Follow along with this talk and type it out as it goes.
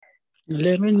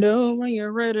Let me know when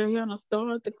you're ready and I'll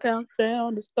start the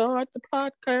countdown to start the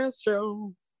podcast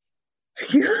show.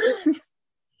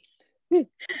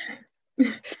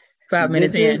 5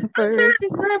 minutes This in. is the first.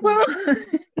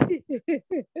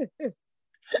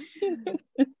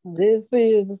 This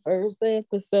is the first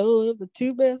episode of the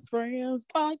Two Best Friends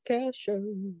podcast show.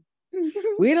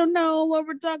 We don't know what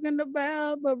we're talking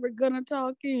about, but we're gonna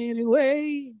talk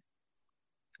anyway.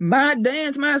 My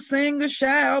dance, my singer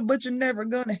shout, but you're never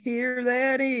gonna hear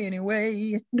that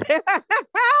anyway. I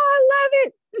love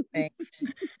it. Thanks.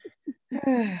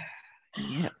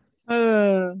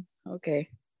 Yeah. Okay.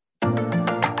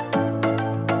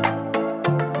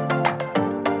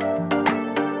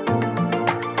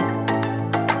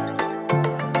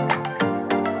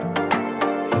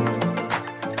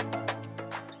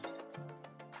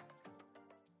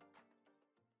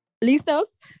 ¿Listos?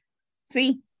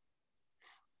 See?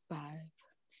 5,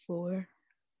 4,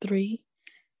 3,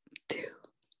 2.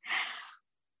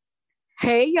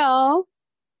 Hey, y'all.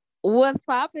 What's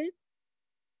poppin'?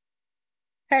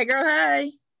 Hey, girl,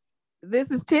 hey.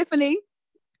 This is Tiffany.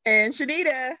 And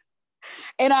Shanita.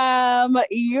 And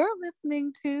you're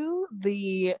listening to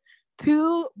the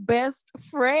Two Best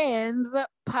Friends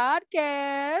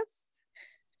podcast.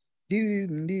 Do.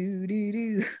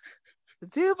 The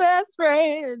Two Best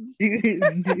Friends.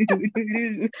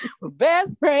 Do. We're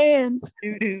best friends.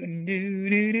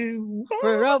 Do.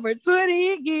 For over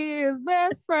 20 years,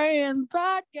 Best Friends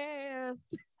podcast.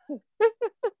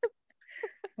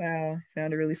 Wow,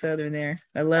 sounded really southern there.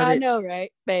 I love it. I know,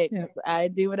 right? Thanks. Yep. I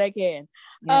do what I can.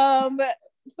 Yep.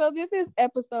 So this is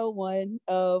episode 1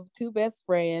 of Two Best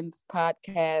Friends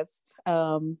podcast.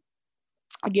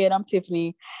 Again, I'm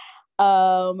Tiffany.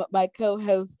 My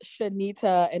co-host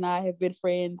Shanita and I have been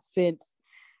friends since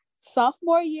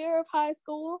sophomore year of high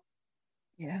school.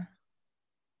 Yeah.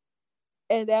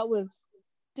 And that was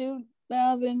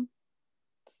 2000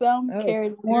 some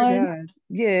carried one. God.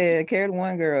 Yeah, carried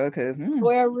one girl because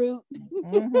square root.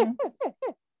 Mm-hmm.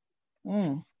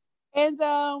 And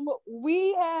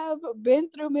we have been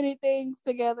through many things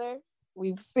together.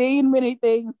 We've seen many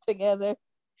things together,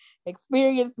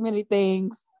 experienced many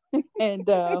things. And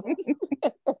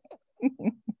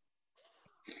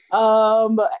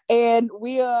and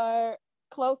we are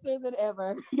closer than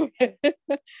ever.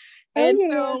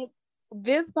 So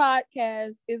this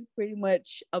podcast is pretty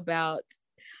much about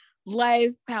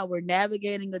life, how we're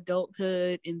navigating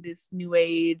adulthood in this new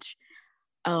age,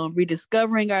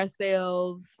 rediscovering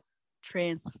ourselves,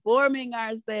 transforming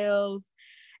ourselves,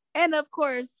 and of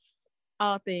course,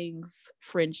 all things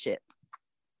friendship.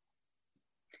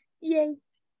 Yay.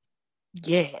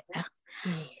 Yeah.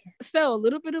 So a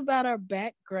little bit about our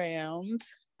background.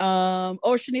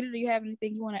 Shanita, do you have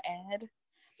anything you want to add?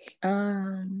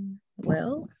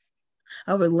 Well,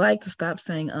 I would like to stop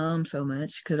saying so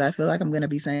much because I feel like I'm gonna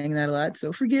be saying that a lot.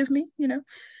 So forgive me,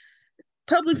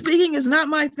 Public speaking is not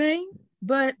my thing,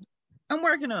 but I'm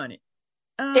working on it.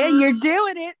 And you're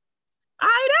doing it.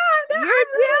 I know. You're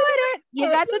doing it. You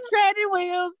got the training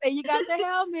wheels and you got the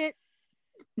helmet.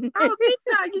 Oh, big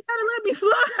dog, you gotta let me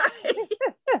fly.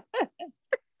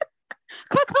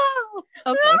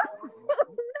 Okay.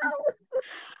 No.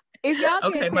 If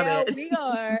y'all can tell, we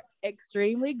are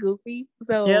extremely goofy.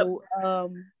 So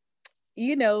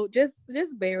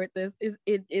just bear with this.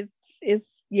 It's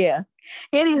yeah.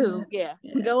 Anywho, yeah.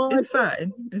 Go on. It's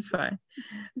fine.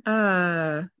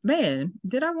 Man,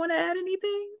 did I want to add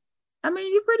anything? I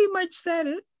mean, you pretty much said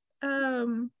it.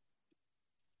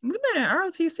 We met at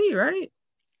ROTC, right?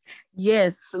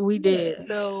 Yes, we did.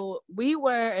 So we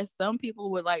were, as some people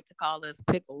would like to call us,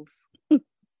 pickles.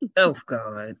 Oh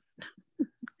God. I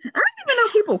don't even know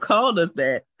people called us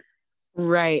that.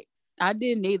 Right. I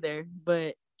didn't either.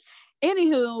 But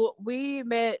anywho, we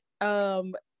met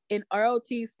in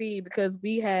ROTC because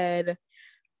we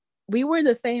were in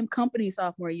the same company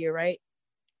sophomore year, right?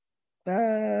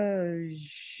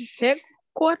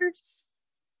 Headquarters?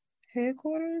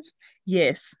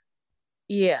 Yes.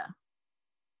 Yeah.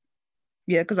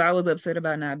 Yeah, because I was upset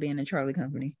about not being in Charlie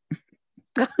Company.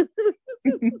 I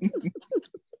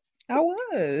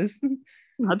was.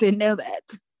 I didn't know that.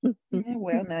 Yeah,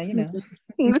 well, now you know.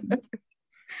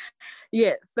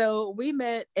 Yeah, so we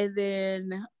met, and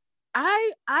then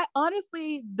I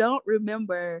honestly don't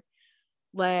remember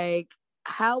like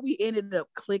how we ended up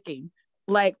clicking.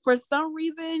 Like for some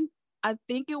reason, I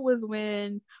think it was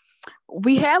when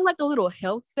we had like a little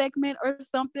health segment or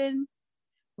something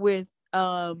with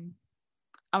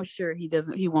I'm sure he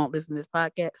won't listen to this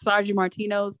podcast, Sergeant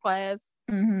Martino's class.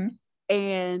 Mm-hmm.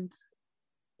 And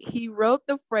he wrote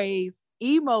the phrase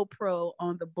emo pro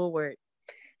on the board.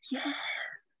 Yeah.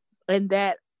 And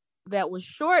that that was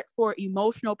short for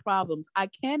emotional problems. I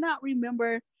cannot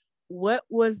remember what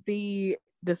was the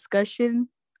discussion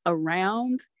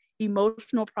around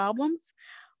emotional problems,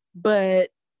 but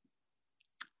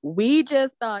we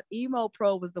just thought emo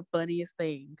pro was the funniest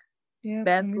thing. Yeah,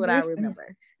 That's what I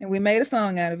remember. And we made a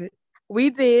song out of it. We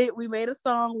did. We made a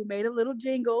song. We made a little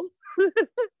jingle.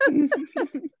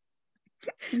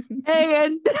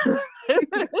 And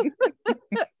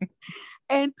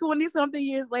and 20 something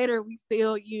years later, we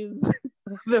still use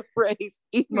the phrase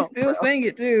emo. We still pro. sing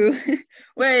it too.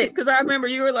 Wait, because I remember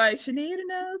you were like, Shanita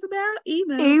knows about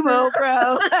Emo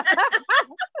pro.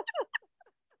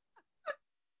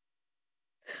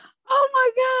 Oh my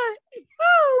God.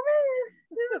 Oh man.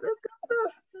 Yeah, that's good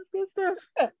stuff. That's good stuff.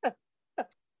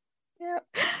 Yeah.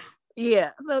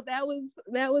 Yeah. So that was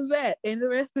that. And the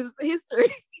rest is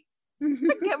history.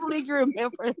 I can't believe you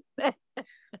remember that.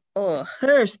 Oh,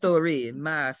 her story,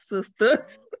 my sister.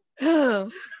 All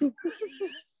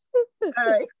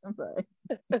right. I'm sorry.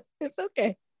 It's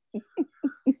okay.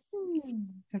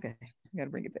 Okay. I gotta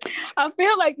bring it back. I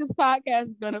feel like this podcast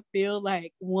is gonna feel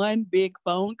like one big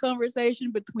phone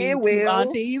conversation between two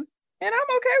aunties. And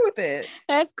I'm okay with it.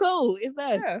 That's cool. It's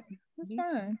us. Yeah, that's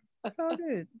fine. It's all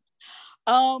good.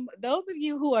 Those of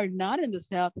you who are not in the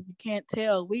South, if you can't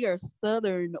tell, we are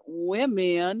Southern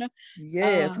women.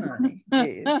 Yes, honey.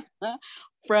 Yes.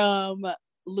 From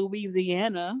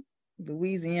Louisiana.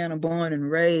 Louisiana born and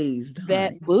raised. Honey.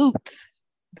 That boot.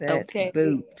 That okay.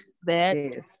 boot.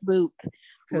 That boot.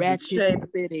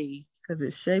 Ratchet City. Because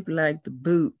it's shaped like the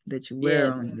boot that you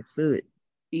wear on your foot.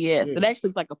 Yes. It actually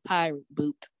looks like a pirate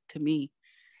boot to me.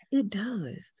 It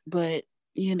does. But,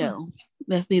 you know,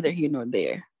 that's neither here nor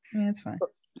there. Yeah, that's fine.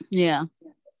 Yeah.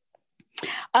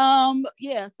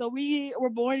 Yeah, so we were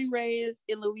born and raised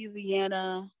in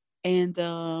Louisiana,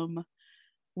 and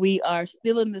we are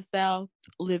still in the South,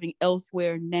 living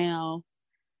elsewhere now.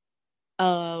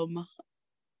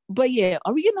 But yeah,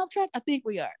 are we getting off track? I think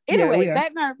we are. Anyway, we are.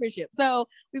 Back in our friendship. So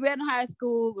we met in high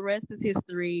school. The rest is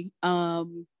history. I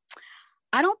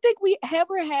don't think we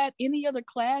ever had any other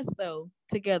class though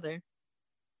together.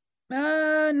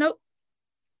 Nope.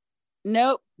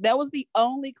 That was the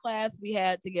only class we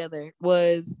had together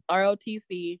was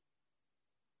ROTC.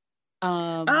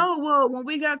 Oh well, when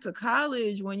we got to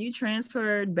college, when you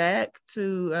transferred back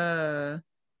to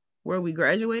where we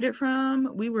graduated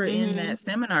from, we were in that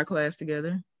seminar class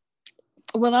together.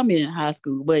 Well, I'm in high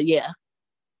school, but yeah.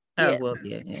 Oh, yes. Well,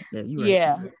 yeah, you're right.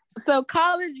 Yeah. So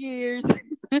college years,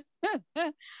 I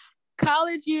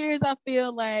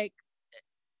feel like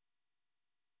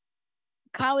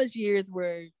college years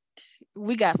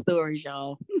we got stories,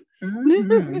 y'all.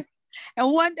 Mm-hmm.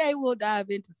 And one day we'll dive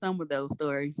into some of those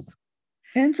stories.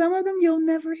 And some of them you'll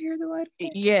never hear the light of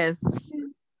day. Yes.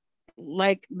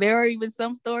 Like there are even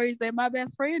some stories that my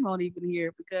best friend won't even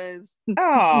hear because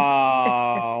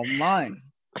oh my,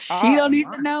 she don't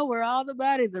even know where all the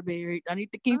bodies are buried. I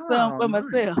need to keep some for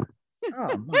myself.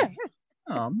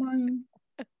 Oh my.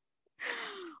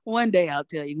 One day I'll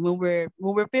tell you when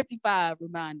we're 55.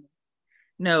 Remind me.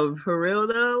 No, for real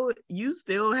though, you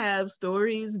still have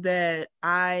stories that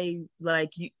I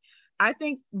like. I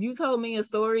think you told me a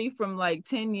story from like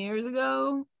 10 years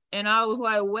ago, and I was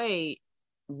like, wait.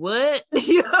 What?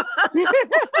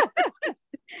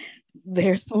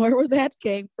 There's more where that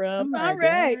came from. All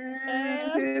right.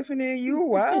 Tiffany, you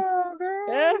wild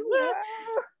girl.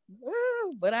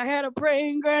 Wow. But I had a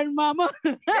praying grandmama.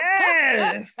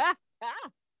 Yes.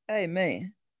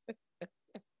 Amen.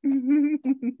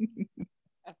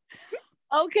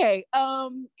 Okay.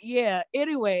 Yeah.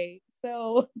 Anyway,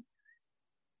 so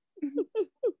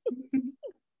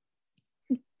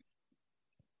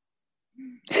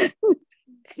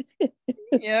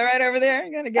Yeah, right over there.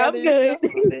 You gotta gather. I'm good.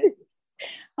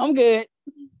 I'm good.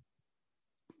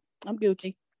 I'm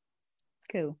Gucci.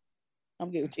 Cool.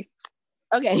 I'm Gucci.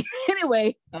 Okay.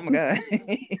 Anyway. Oh my God.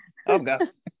 Oh my God.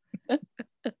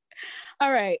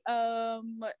 All right.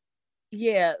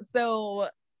 Yeah. So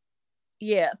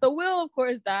we'll of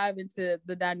course dive into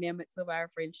the dynamics of our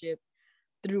friendship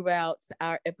throughout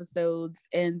our episodes,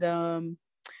 and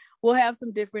we'll have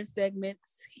some different segments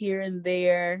here and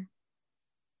there.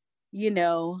 You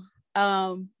know,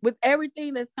 with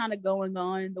everything that's kind of going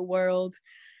on in the world,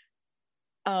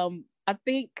 I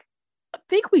think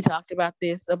we talked about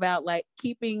this, about like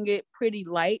keeping it pretty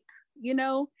light, you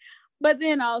know, but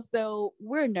then also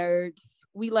we're nerds.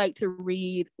 We like to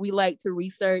read, we like to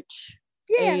research,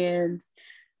 and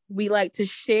we like to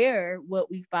share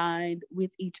what we find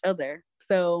with each other.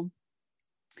 So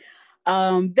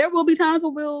there will be times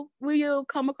where we'll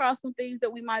come across some things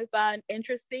that we might find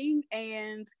interesting,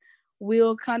 and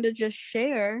we'll kind of just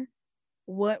share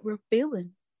what we're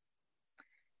feeling.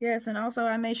 Yes, and also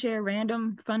I may share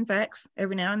random fun facts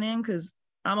every now and then because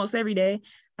almost every day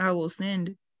I will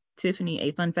send Tiffany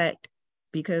a fun fact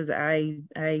because I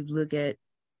look at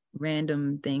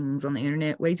random things on the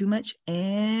internet way too much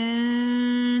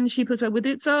and she puts up with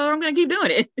it, so I'm gonna keep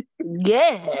doing it.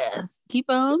 Yes, keep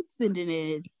on sending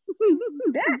it.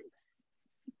 That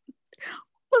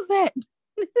What's that?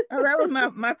 Oh, that was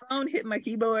my phone hit my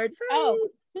keyboard. Sorry. Oh,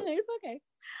 it's okay.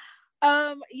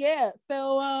 Yeah,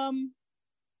 so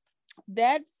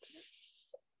that's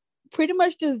pretty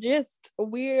much just gist.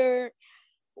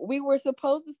 We were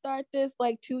supposed to start this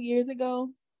like 2 years ago,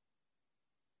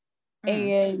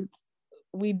 and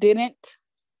we didn't.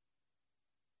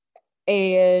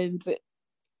 And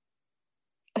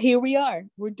here we are.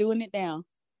 We're doing it now.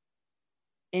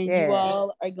 And you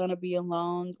all are gonna be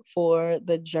along for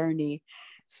the journey.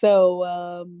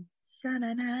 So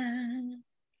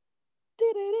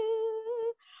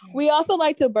we also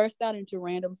like to burst out into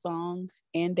random song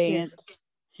and dance.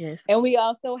 Yes. And we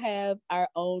also have our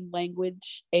own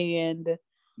language, and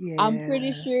I'm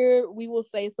pretty sure we will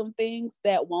say some things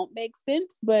that won't make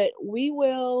sense, but we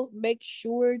will make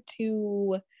sure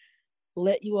to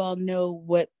let you all know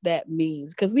what that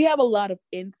means, because we have a lot of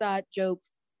inside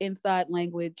jokes, inside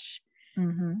language,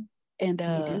 and we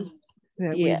do.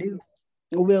 we do.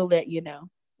 We'll let you know.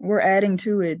 We're adding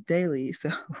to it daily, so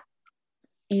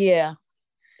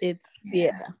it's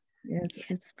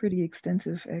it's pretty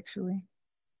extensive actually.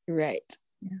 Right.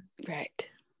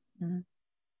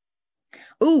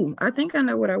 Oh, I think I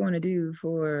know what I want to do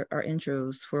for our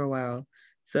intros for a while.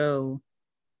 So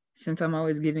since I'm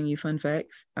always giving you fun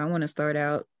facts, I want to start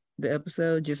out the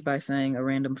episode just by saying a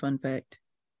random fun fact.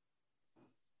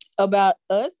 About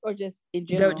us or just in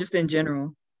general? No, just in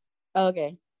general.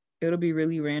 Okay. It'll be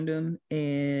really random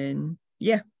and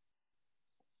yeah.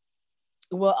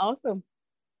 Well, awesome.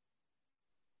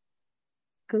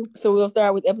 Cool. So we'll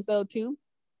start with episode 2?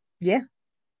 Yeah.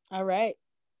 All right.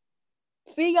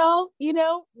 See y'all,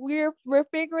 we're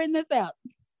figuring this out.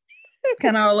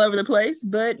 Kind of all over the place,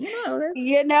 but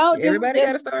everybody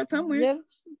got to start somewhere.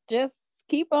 Just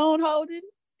keep on holding.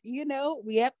 We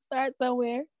have to start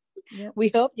somewhere. Yep. We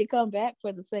hope you come back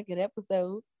for the second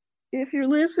episode. If you're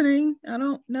listening, I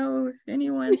don't know if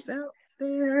anyone's out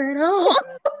there at all.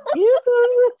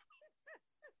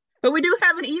 But we do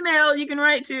have an email you can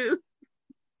write to.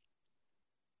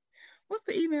 What's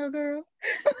the email, girl?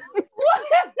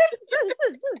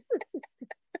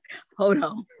 Hold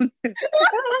on. Oh,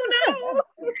 no.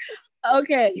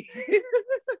 Okay.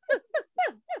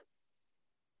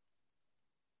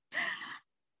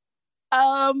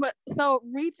 So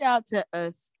reach out to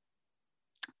us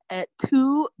at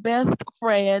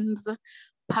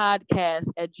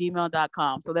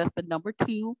 2bestfriendspodcast@gmail.com. So that's the number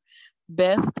 2,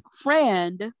 best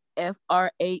friend,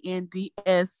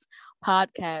 FRANDS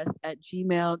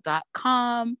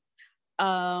podcast@gmail.com.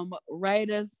 Write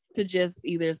us to just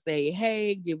either say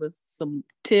hey, give us some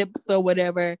tips or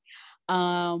whatever,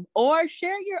 or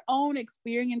share your own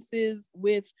experiences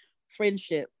with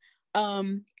friendship.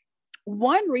 One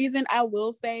reason I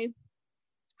will say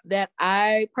that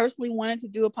I personally wanted to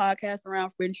do a podcast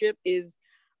around friendship is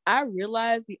I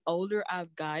realized the older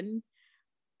I've gotten,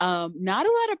 not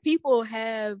a lot of people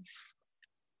have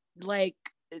like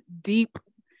deep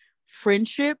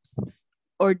friendships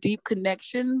or deep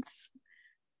connections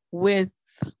with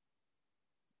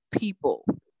people,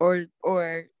 or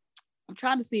I'm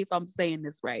trying to see if I'm saying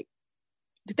this right.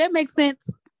 Did that make sense?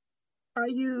 Are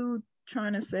you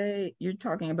trying to say you're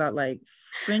talking about like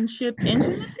friendship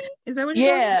intimacy? Is that what you're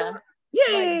talking about?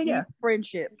 Yeah.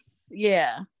 Friendships.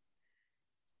 Yeah.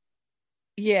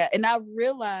 And I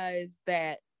realized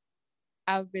that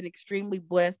I've been extremely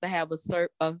blessed to have a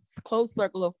close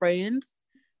circle of friends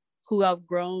who I've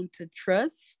grown to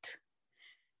trust.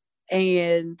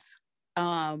 And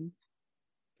and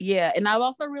I've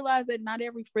also realized that not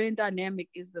every friend dynamic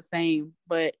is the same,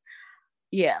 but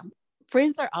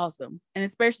friends are awesome. And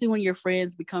especially when your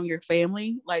friends become your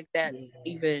family, like that's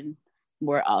even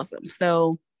more awesome.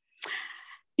 So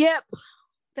that's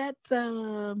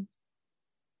one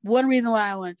reason why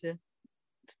I wanted to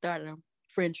start a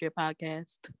friendship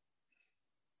podcast.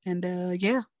 And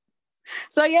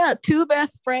so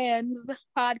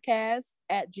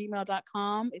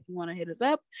 2bestfriendspodcast@gmail.com if you want to hit us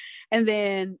up. And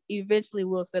then eventually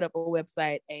we'll set up a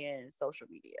website and social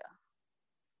media.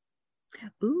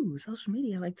 Ooh, social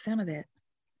media. I like the sound of that.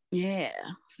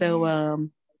 Yeah. So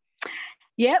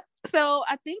yep. So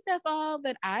I think that's all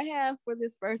that I have for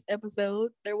this first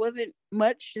episode. There wasn't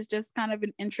much. It's just kind of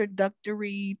an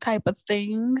introductory type of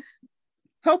thing.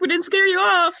 Hope it didn't scare you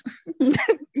off.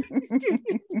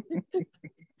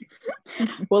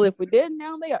 Well, if we didn't,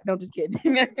 now they are. No, just kidding.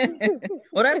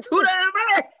 Well, that's too damn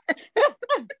bad.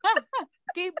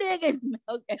 Keep digging.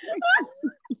 Okay.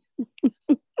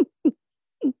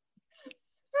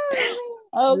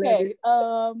 Okay.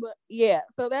 Yeah.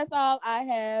 So that's all I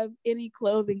have. Any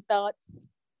closing thoughts?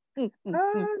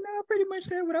 No, pretty much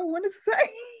said what I wanted to say.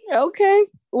 Okay.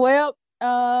 Well,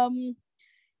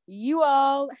 you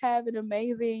all have an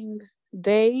amazing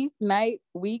day, night,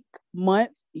 week,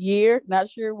 month, year. Not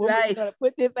sure when we're gonna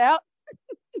put this out.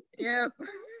 Yep.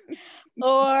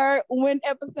 Or when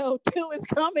episode 2 is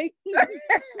coming.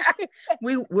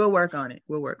 We'll work on it.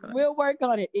 We'll work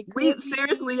on it.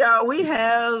 Seriously, y'all, we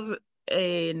have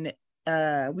a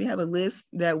list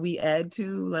that we add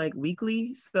to like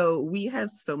weekly, so we have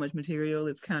so much material.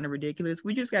 It's kind of ridiculous.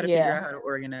 We just got to figure out how to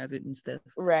organize it and stuff.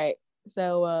 Right.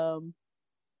 So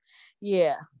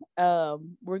yeah,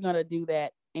 we're gonna do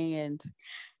that. And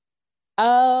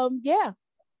yeah,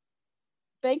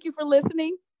 thank you for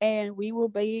listening, and we will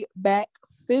be back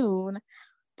soon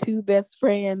to Best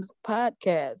Friends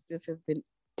Podcast. This has been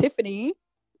Tiffany.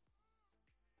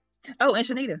 Oh, and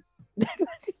Shanita.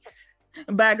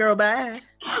 Bye, girl. Bye.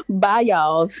 Bye,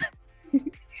 y'all.